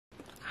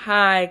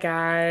Hi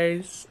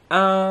guys.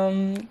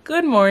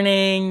 Good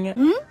morning.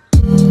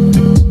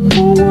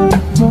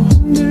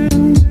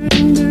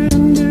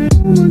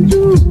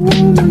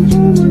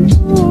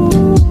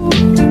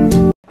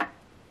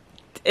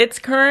 It's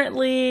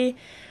currently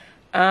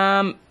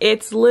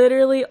it's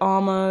literally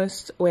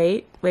almost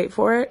wait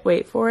for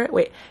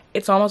it.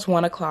 It's almost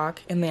 1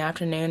 o'clock in the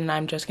afternoon and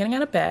I'm just getting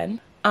out of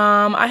bed.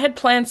 I had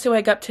plans to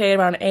wake up today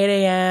around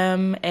 8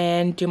 a.m.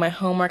 and do my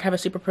homework, have a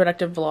super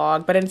productive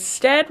vlog, but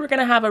instead we're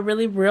gonna have a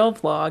really real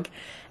vlog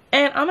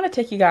and I'm gonna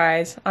take you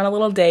guys on a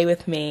little day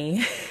with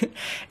me.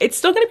 It's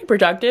still gonna be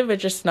productive,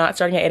 it's just not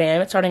starting at 8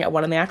 a.m. It's starting at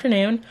 1 in the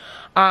afternoon.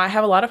 I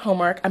have a lot of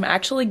homework. I'm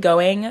actually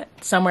going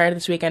somewhere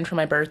this weekend for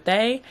my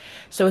birthday,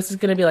 so this is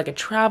gonna be like a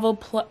travel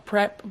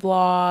prep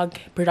vlog,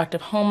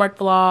 productive homework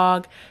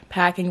vlog,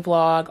 packing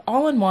vlog,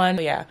 all in one.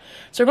 But yeah,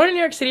 so we're going to New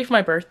York City for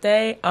my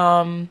birthday,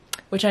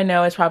 which I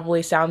know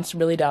probably sounds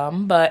really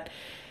dumb, but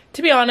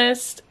to be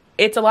honest,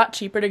 it's a lot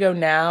cheaper to go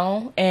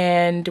now,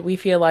 and we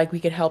feel like we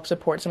could help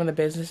support some of the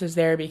businesses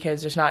there because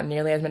there's not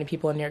nearly as many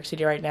people in New York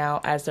City right now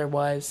as there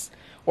was,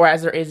 or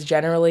as there is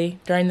generally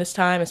during this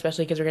time,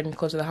 especially because we're getting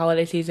close to the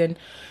holiday season.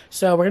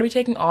 So we're gonna be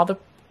taking all the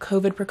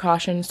COVID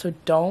precautions, so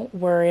don't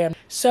worry.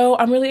 So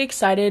I'm really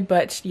excited,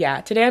 but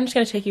yeah, today I'm just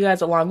gonna take you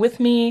guys along with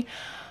me.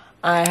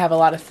 I have a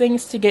lot of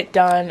things to get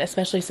done,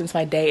 especially since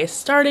my day is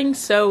starting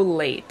so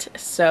late.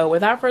 So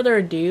without further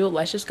ado,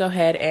 let's just go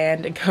ahead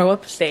and go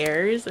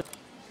upstairs.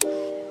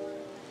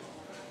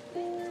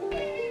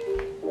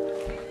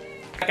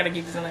 I gotta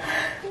keep this in there.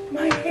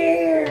 My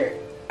hair.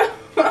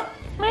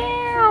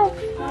 Meow.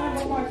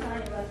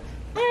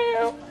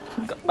 Meow.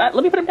 Let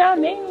me put him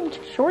down, man,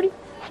 shorty.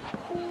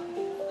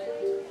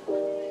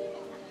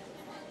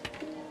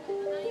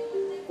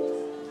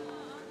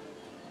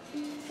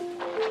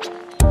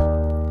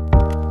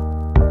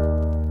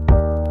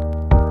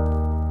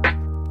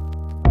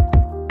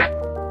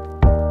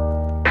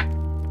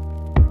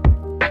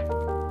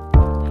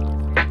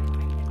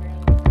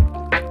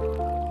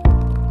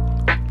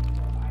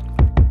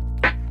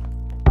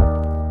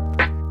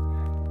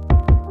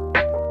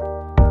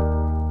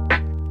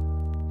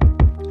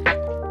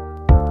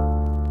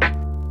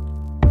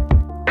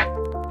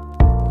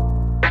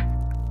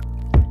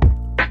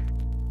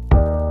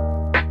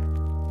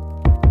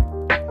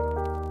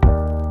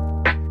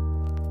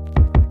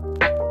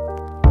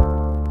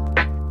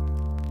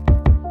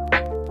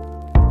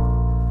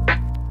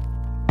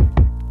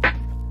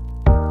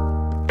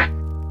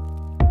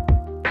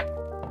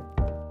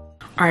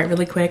 All right,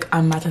 really quick,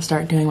 I'm about to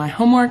start doing my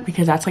homework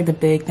because that's like the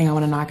big thing I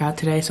want to knock out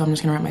today. So I'm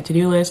just gonna write my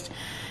to-do list,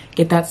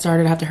 get that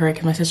started. I have to hurry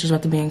because my sister's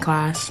about to be in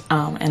class,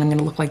 and I'm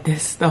gonna look like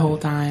this the whole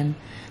time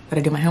that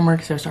I do my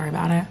homework, so sorry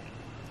about it.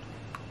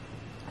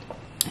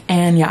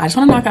 And yeah, I just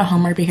want to knock out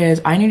homework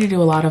because I need to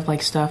do a lot of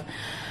like stuff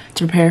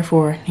to prepare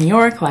for New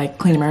York, like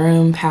cleaning my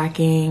room,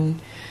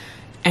 packing,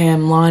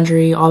 and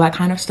laundry, all that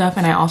kind of stuff.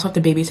 And I also have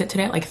to babysit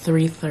today at like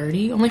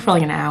 3:30, only for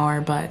like an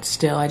hour, but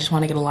still I just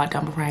want to get a lot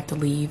done before I have to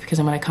leave because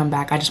I'm gonna come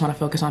back. I just want to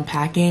focus on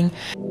packing.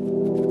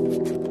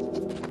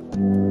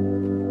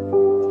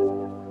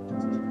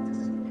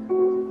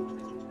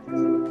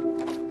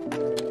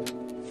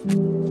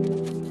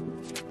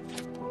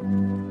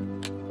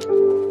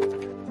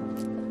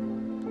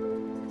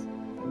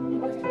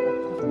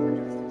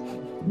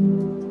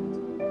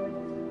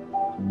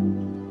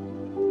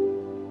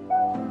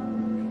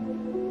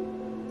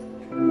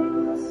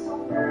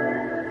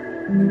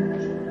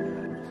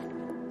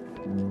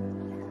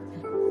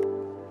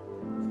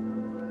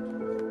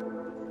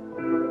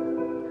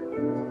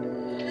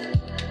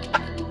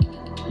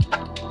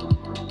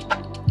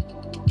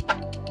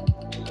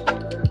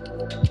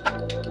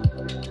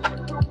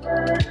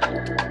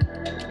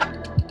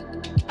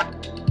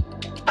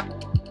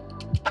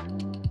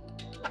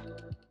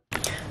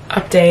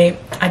 Update,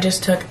 I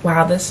just took,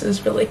 wow, this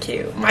is really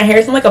cute. My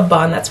hair's in like a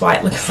bun, that's why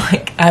it looks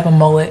like I have a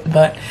mullet,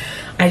 but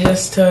I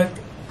just took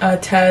a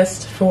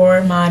test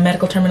for my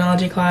medical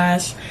terminology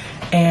class,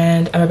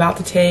 and I'm about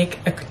to take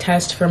a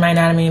test for my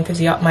anatomy and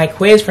physiology, my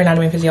quiz for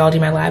anatomy and physiology,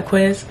 my lab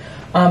quiz.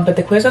 But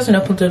the quiz doesn't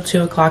open until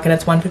 2 o'clock and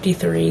it's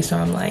 1:53, so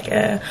I'm like,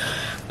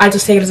 I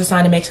just take it as a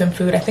sign to make some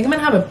food. I think I'm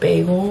gonna have a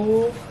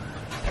bagel.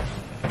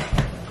 I'm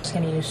just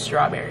gonna use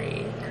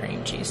strawberry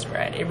cream cheese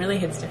spread. It really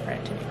hits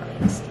different, to be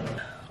honest.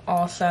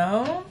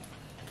 Also,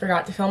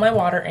 forgot to fill my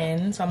water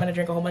in, so I'm gonna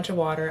drink a whole bunch of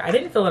water. I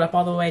didn't fill it up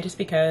all the way just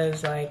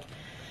because like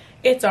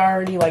it's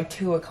already like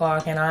 2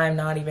 o'clock and I'm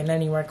not even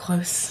anywhere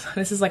close.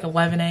 This is like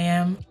 11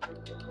 a.m.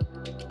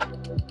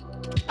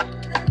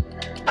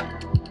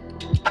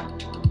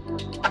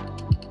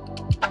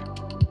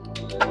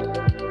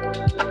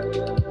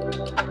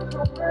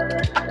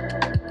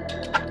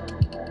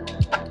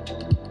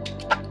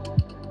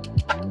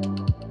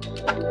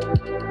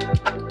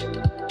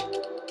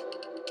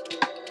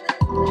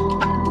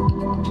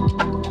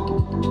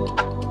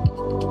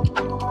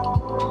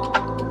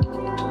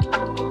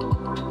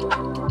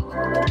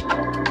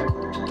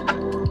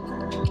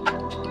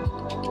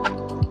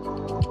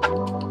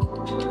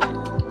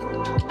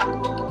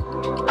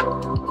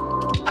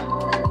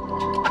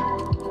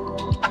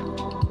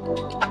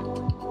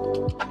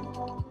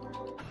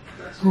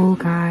 Oh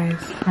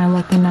guys, my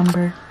lucky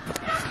number.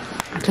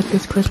 I took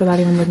this quiz without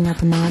even looking at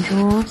the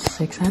module.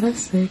 6 out of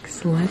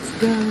 6. Let's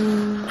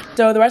go.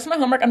 So the rest of my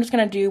homework I'm just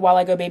gonna do while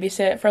I go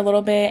babysit for a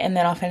little bit, and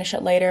then I'll finish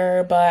it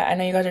later. But I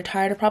know you guys are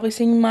tired of probably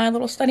seeing my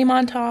little study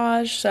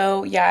montage.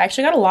 So yeah, I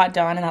actually got a lot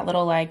done in that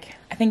little, like,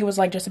 I think it was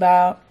like just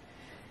about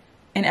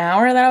an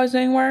hour that I was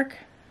doing work.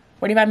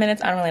 45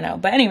 minutes, I don't really know.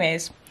 But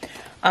anyways,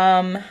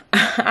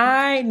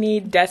 I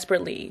need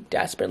desperately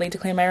to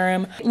clean my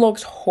room. It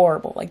looks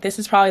horrible. Like, this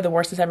is probably the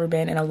worst it's ever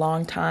been in a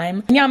long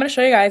time. Yeah, I'm gonna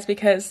show you guys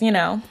because, you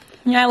know,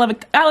 yeah, I love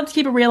to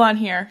keep it real on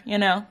here, you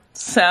know.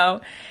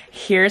 So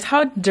here's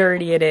how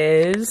dirty it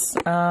is.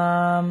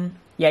 Yeah,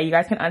 you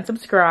guys can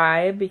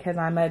unsubscribe because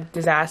I'm a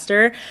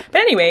disaster.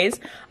 But anyways,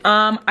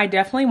 I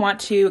definitely want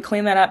to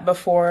clean that up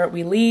before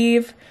we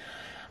leave.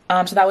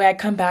 So that way I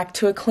come back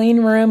to a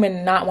clean room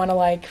and not want to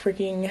like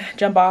freaking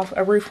jump off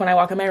a roof when I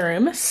walk in my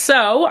room.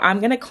 So I'm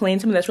gonna clean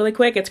some of this really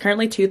quick. It's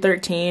currently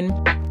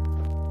 2:13.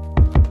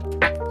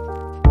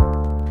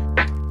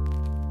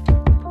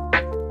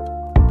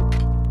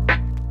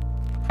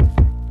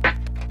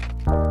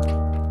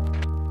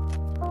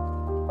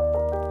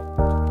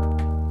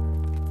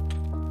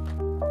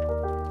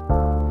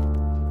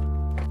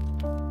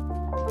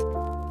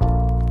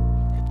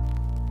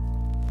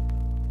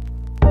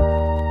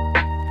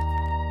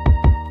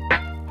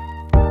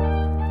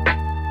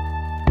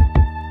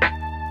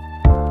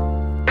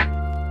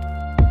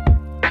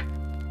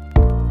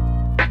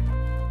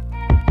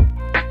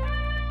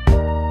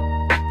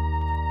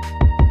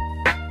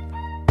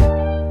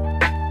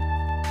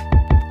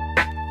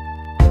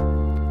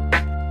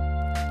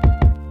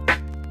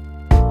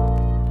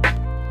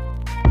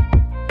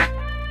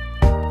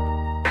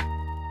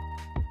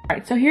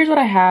 Alright, so here's what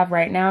I have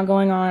right now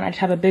going on. I just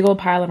have a big old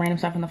pile of random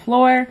stuff on the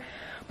floor.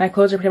 My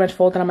clothes are pretty much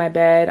folded on my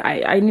bed.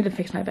 I need to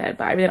fix my bed,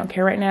 but I really don't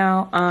care right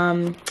now.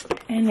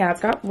 And yeah,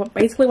 it's got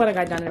basically what I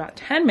got done in about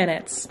 10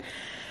 minutes.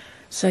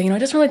 So, you know, it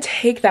doesn't really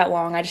take that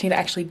long. I just need to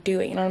actually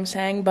do it, you know what I'm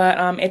saying? But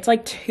it's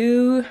like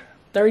 2:30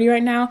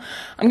 right now.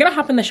 I'm gonna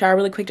hop in the shower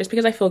really quick just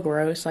because I feel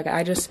gross. Like,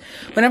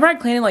 whenever I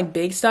clean like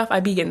big stuff,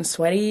 I be getting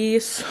sweaty.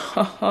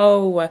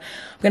 So I'm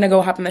gonna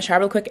go hop in the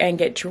shower real quick and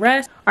get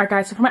dressed. Alright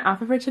guys, so for my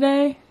outfit for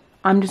today,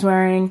 I'm just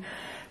wearing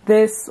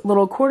this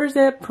little quarter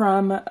zip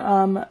from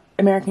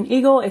American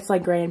Eagle. It's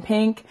like gray and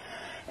pink.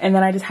 And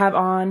then I just have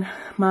on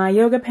my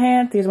yoga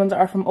pants. These ones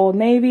are from Old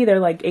Navy. They're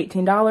like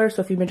 $18.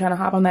 So if you've been trying to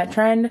hop on that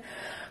trend,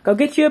 go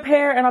get you a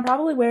pair. And I'll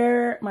probably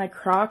wear my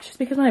Crocs just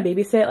because when I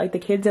babysit, like the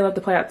kids, they love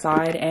to play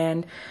outside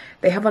and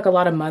they have like a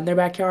lot of mud in their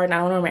backyard and I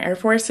don't know where my Air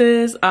Force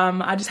is.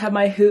 I just have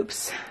my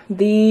hoops.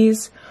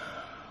 These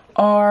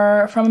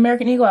are from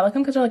American Eagle. I like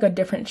them because they're like a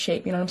different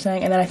shape, you know what I'm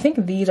saying? And then I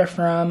think these are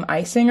from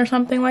Icing or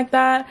something like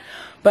that.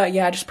 But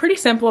yeah, just pretty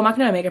simple. I'm not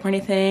gonna make makeup or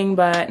anything,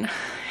 but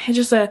it's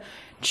just a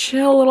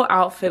chill little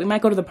outfit. We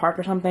might go to the park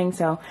or something,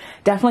 so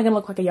definitely gonna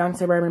look like a young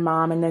suburban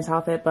mom in this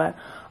outfit, but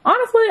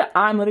honestly,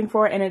 I'm living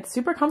for it and it's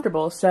super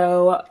comfortable,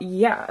 so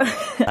yeah.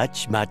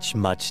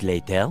 much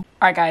later.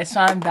 Alright guys, so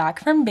I'm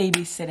back from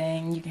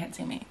babysitting. You can't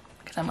see me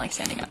because I'm like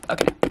standing up.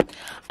 Okay.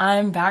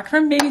 I'm back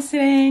from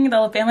babysitting.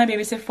 The family I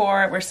babysit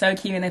for were so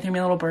cute and they threw me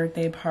a little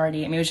birthday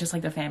party. I mean, it was just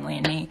like the family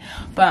and me.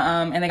 But,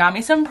 and they got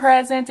me some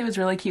presents. It was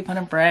really cute, fun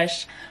and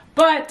fresh.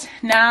 But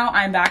now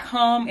I'm back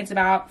home. It's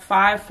about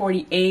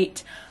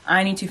 5:48.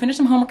 I need to finish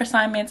some homework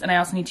assignments and I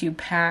also need to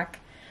pack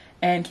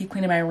and keep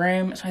cleaning my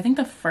room. So I think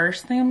the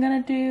first thing I'm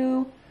gonna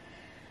do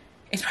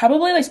is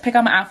probably like pick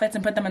out my outfits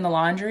and put them in the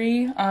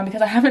laundry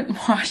because I haven't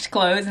washed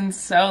clothes in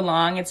so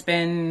long. It's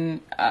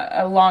been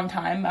a long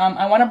time.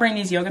 I want to bring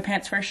these yoga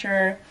pants for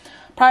sure.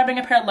 Probably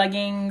bring a pair of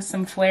leggings,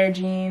 some flare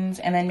jeans,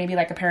 and then maybe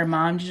like a pair of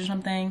mom jeans or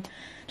something.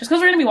 Just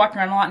because we're going to be walking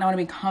around a lot and I want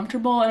to be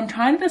comfortable. And I'm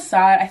trying to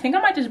decide. I think I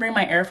might just bring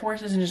my Air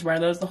Forces and just wear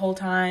those the whole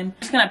time.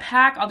 I'm just going to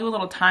pack. I'll do a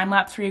little time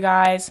lapse for you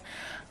guys.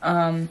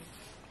 And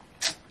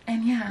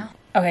yeah.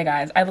 Okay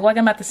guys, I look like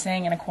I'm about to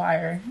sing in a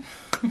choir.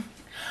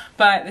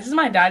 But this is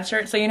my dad's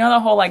shirt. So you know the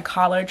whole like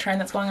collar trend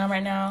that's going on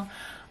right now?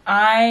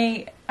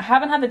 I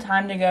haven't had the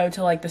time to go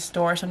to like the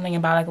store or something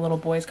and buy like a little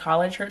boy's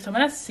collar shirt. So I'm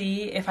going to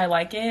see if I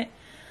like it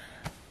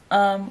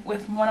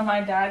with one of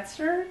my dad's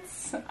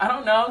shirts. I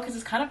don't know because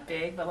it's kind of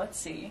big, but let's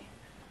see.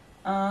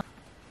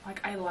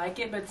 Like I like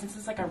it, but since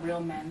it's like a real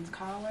men's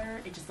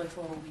collar, it just looks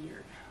a little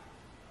weird.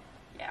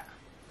 Yeah,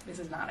 this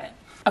is not it.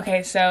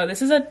 Okay, so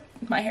this is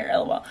my hair,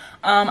 lol.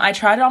 I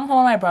tried it on one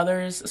of my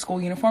brother's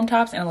school uniform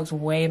tops and it looks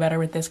way better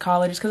with this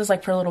collar just because it's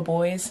like for little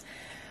boys.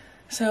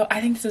 So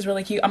I think this is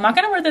really cute. I'm not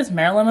gonna wear this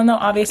Maryland one though,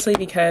 obviously,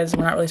 because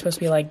we're not really supposed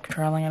to be like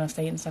traveling out of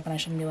state and stuff and I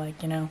shouldn't be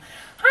like, you know,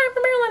 hi, I'm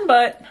from Maryland,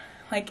 but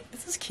like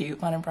this is cute,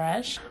 fun and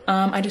fresh.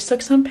 I just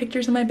took some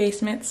pictures in my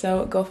basement,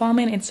 so go follow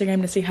me on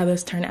Instagram to see how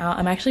those turn out.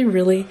 I'm actually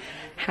really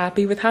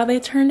happy with how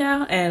they turned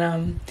out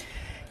and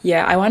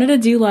yeah, I wanted to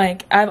do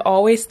like, I've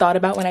always thought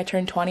about when I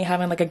turned 20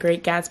 having like a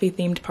Great Gatsby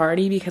themed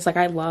party because like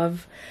I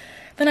love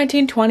the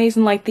 1920s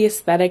and like the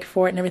aesthetic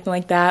for it and everything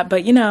like that.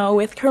 But you know,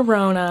 with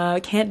Corona,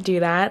 I can't do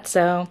that.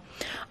 So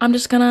I'm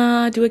just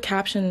gonna do a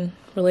caption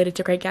related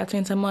to Great Gatsby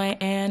in some way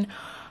and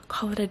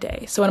call it a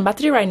day. So what I'm about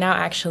to do right now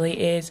actually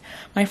is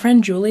my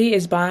friend Julie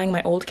is buying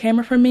my old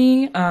camera from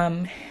me.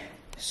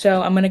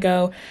 So I'm gonna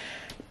go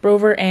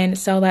over and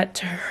sell that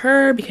to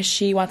her because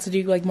she wants to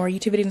do like more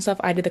YouTube videos and stuff.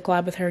 I did the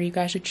collab with her. You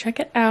guys should check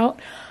it out.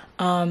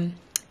 And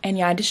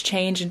yeah, I just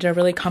changed into a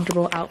really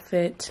comfortable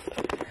outfit.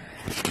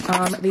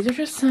 These are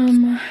just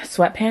some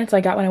sweatpants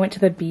I got when I went to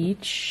the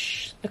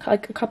beach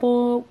like a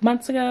couple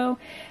months ago.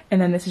 And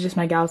then this is just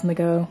my Gals on the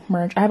Go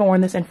merch. I haven't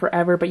worn this in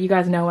forever, but you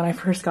guys know when I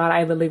first got it,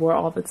 I literally wore it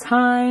all the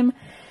time.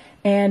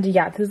 And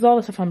yeah, this is all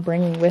the stuff I'm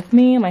bringing with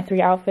me. My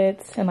 3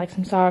 outfits and like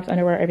some socks,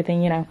 underwear,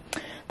 everything, you know,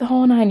 the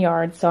whole 9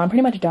 yards. So I'm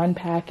pretty much done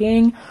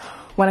packing.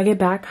 When I get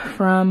back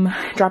from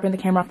dropping the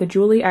camera off to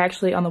Julie, I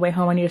actually, on the way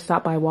home, I need to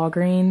stop by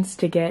Walgreens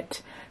to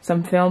get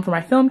some film for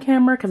my film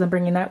camera because I'm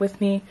bringing that with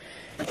me.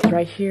 It's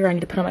right here. I need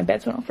to put it on my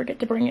bed so I don't forget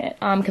to bring it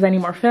because I need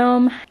more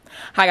film.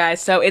 Hi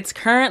guys, so it's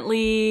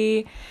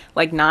currently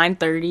like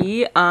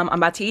 9:30. I'm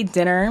about to eat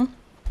dinner.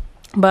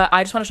 But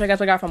I just want to show you guys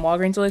what I got from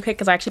Walgreens really quick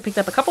because I actually picked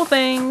up a couple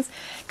things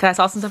because I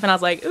saw some stuff and I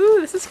was like,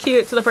 ooh, this is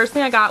cute. So the first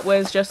thing I got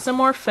was just some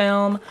more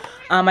film.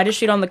 I just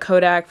shoot on the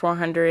Kodak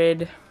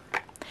 400.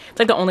 It's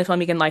like the only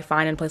film you can like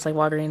find in a place like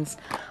Walgreens.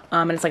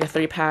 And it's like a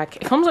 3-pack.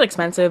 It comes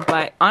expensive,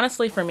 but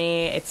honestly for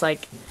me, it's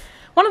like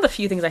one of the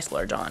few things I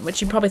splurge on,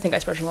 which you probably think I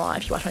splurge on a lot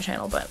if you watch my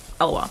channel, but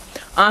lol.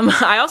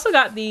 I also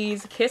got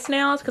these kiss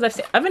nails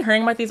because I've been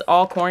hearing about these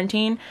all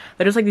quarantine.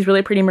 They're just like these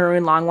really pretty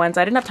maroon long ones.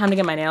 I didn't have time to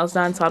get my nails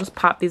done, so I'll just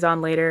pop these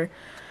on later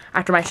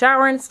after my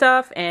shower and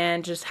stuff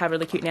and just have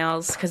really cute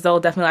nails because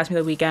they'll definitely last me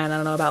the weekend. I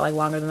don't know about like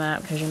longer than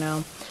that because, you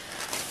know,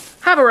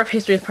 I have a rough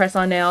history with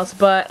press-on nails.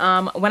 But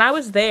when I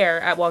was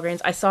there at Walgreens,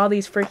 I saw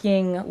these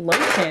freaking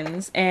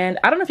lotions, and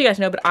I don't know if you guys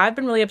know, but I've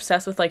been really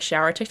obsessed with like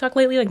shower TikTok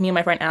lately. Like me and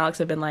my friend Alex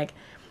have been like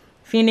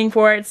fiending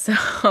for it.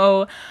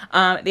 So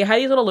they had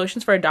these little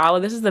lotions for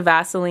 $1. This is the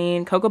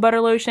Vaseline cocoa butter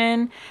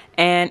lotion,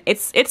 and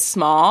it's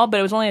small, but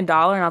it was only $1,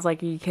 and I was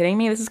like, are you kidding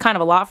me? This is kind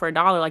of a lot for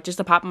 $1, like just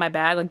to pop in my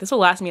bag. Like this will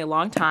last me a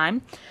long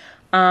time.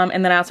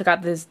 And then I also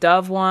got this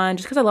Dove one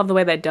just because I love the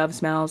way that Dove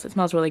smells. It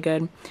smells really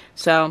good.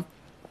 So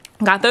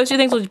got those 2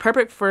 things, which is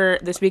perfect for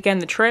this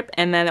weekend, the trip,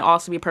 and then it'll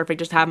also be perfect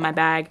just to have in my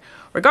bag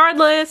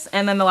regardless.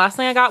 And then the last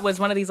thing I got was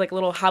one of these like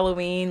little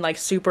Halloween, like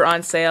super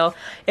on sale.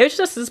 It was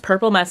just this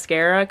purple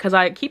mascara because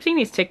I keep seeing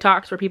these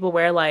TikToks where people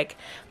wear like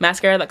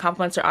mascara that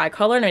complements their eye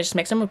color and it just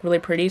makes them look really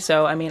pretty.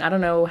 So I mean, I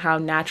don't know how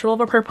natural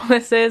of a purple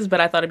this is, but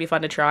I thought it'd be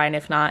fun to try, and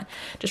if not,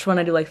 just want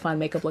to do like fun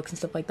makeup looks and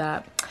stuff like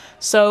that.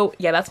 So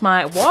yeah, that's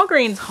my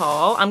Walgreens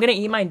haul. I'm gonna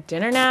eat my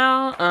dinner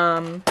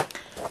now.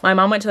 My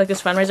mom went to like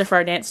this fundraiser for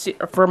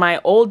our for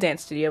my old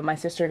dance studio. My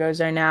sister goes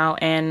there now,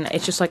 and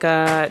it's just like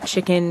a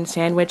chicken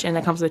sandwich, and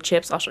it comes with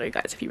chips. I'll show you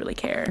guys if you really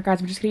care.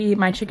 Guys, I'm just gonna eat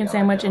my chicken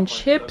sandwich and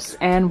chips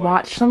and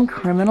watch some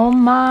Criminal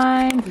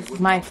Minds. This is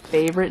my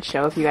favorite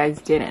show if you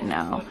guys didn't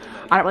know.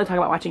 I don't really talk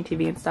about watching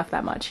TV and stuff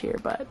that much here,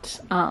 but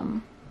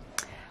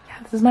yeah,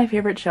 this is my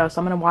favorite show,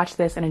 so I'm gonna watch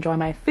this and enjoy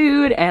my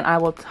food, and I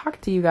will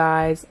talk to you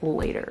guys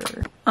later.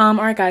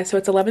 Alright guys, so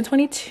it's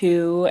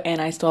 11:22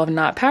 and I still have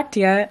not packed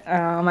yet.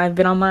 I've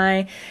been on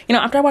my, you know,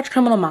 after I watch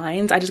Criminal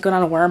Minds, I just go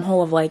down a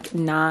wormhole of like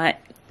not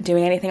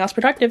doing anything else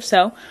productive.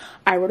 So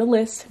I wrote a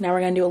list. Now we're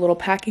gonna do a little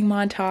packing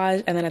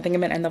montage, and then I think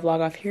I'm gonna end the vlog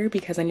off here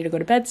because I need to go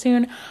to bed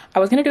soon. I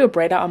was gonna do a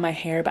braid out on my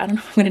hair, but I don't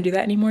know if I'm gonna do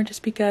that anymore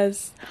just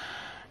because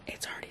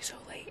it's already so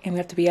late and we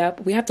have to be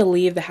up. We have to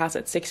leave the house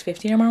at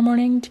 6:50 tomorrow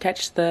morning to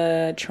catch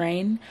the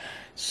train.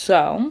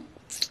 So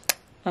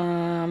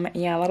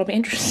yeah, that'll be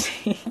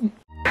interesting.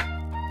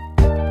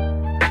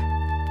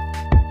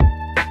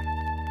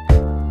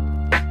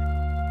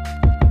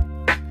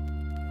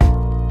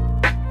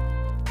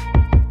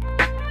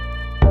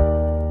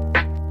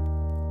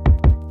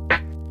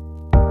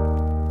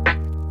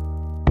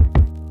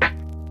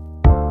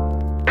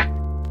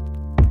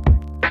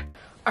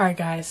 Alright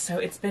guys, so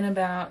it's been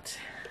about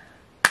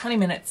 20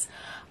 minutes.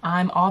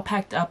 I'm all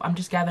packed up. I'm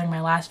just gathering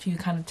my last few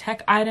kind of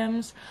tech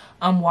items.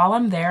 While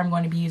I'm there, I'm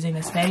going to be using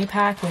this fanny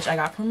pack, which I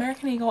got from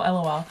American Eagle,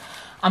 LOL.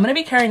 I'm going to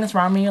be carrying this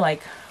around me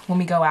like when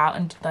we go out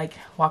and like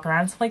walk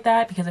around and stuff like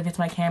that, because it fits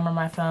my camera,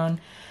 my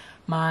phone,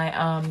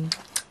 my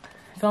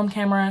film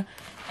camera,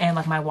 and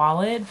like my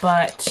wallet.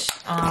 But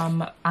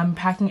I'm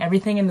packing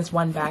everything in this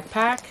one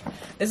backpack.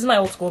 This is my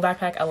old school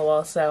backpack,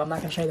 LOL, so I'm not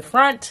going to show you the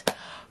front.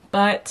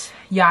 But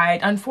yeah,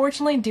 I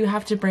unfortunately do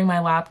have to bring my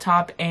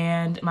laptop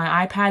and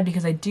my iPad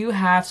because I do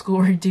have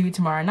schoolwork due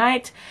tomorrow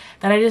night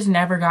that I just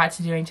never got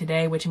to doing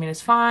today, which I mean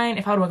is fine.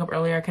 If I would woke up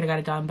earlier, I could have got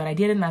it done, but I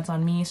didn't. That's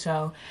on me.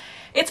 So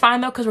it's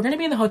fine though, because we're going to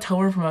be in the hotel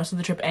room for most of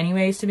the trip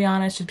anyways, to be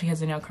honest, just because,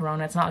 you know,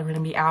 Corona. It's not like we're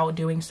going to be out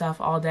doing stuff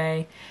all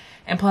day.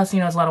 And plus, you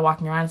know, there's a lot of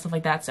walking around and stuff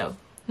like that. So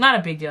not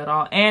a big deal at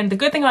all. And the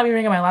good thing about me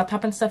bringing my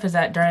laptop and stuff is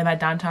that during that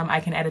downtime,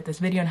 I can edit this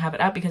video and have it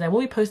up, because I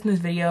will be posting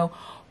this video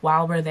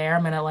while we're there.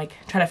 I'm gonna like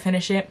try to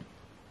finish it.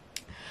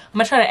 I'm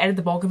gonna try to edit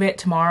the bulk of it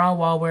tomorrow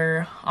while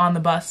we're on the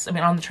bus,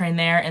 on the train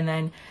there, and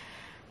then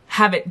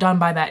have it done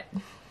by that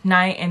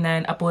night, and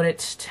then upload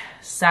it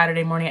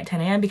Saturday morning at 10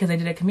 a.m. because I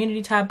did a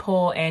community tab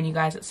poll and you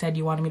guys said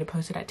you wanted me to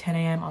post it at 10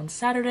 a.m. on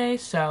Saturday.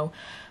 So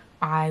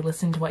I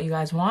listen to what you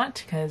guys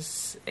want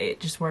because it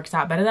just works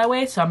out better that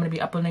way. So I'm going to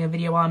be uploading a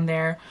video while I'm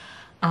there.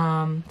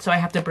 So I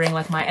have to bring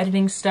like my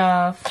editing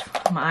stuff,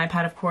 my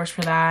iPad of course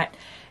for that.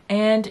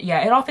 And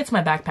yeah, it all fits in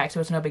my backpack, so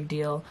it's no big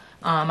deal.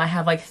 I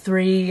have like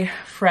 3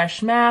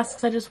 fresh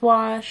masks I just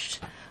washed,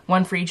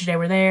 1 for each day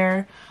we're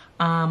there.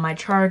 My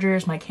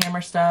chargers, my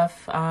camera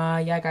stuff.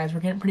 Yeah guys,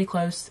 we're getting pretty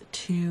close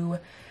to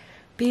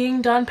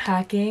being done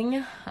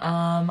packing.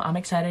 I'm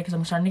excited because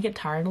I'm starting to get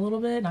tired a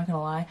little bit, not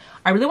gonna lie.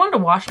 I really wanted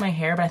to wash my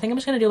hair, but I think I'm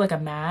just gonna do like a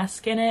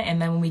mask in it,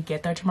 and then when we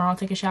get there tomorrow I'll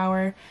take a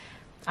shower.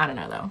 I don't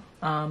know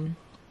though.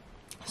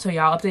 So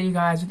yeah, I'll update you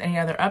guys with any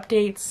other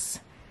updates.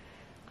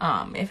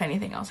 If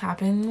anything else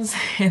happens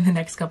in the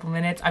next couple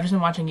minutes. I've just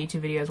been watching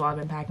YouTube videos while I've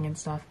been packing and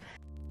stuff.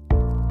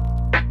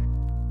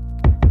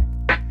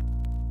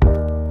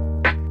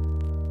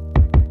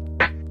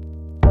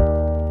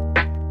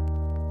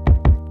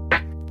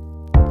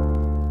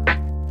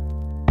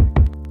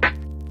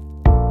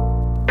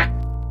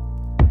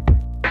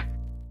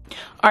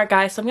 Alright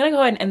guys, so I'm gonna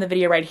go ahead and end the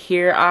video right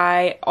here.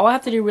 All I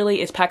have to do really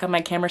is pack up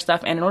my camera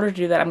stuff, and in order to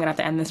do that I'm gonna have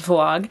to end this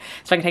vlog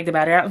so I can take the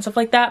battery out and stuff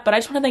like that. But I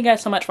just want to thank you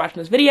guys so much for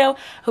watching this video.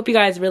 Hope you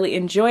guys really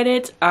enjoyed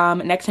it.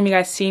 Next time you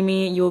guys see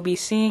me, you will be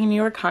seeing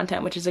newer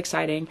content, which is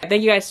exciting.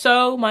 Thank you guys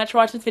so much for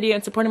watching this video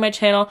and supporting my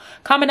channel.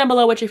 Comment down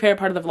below what your favorite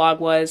part of the vlog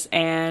was,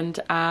 and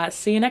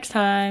see you next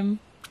time.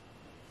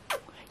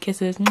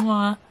 Kisses.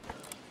 Mwah.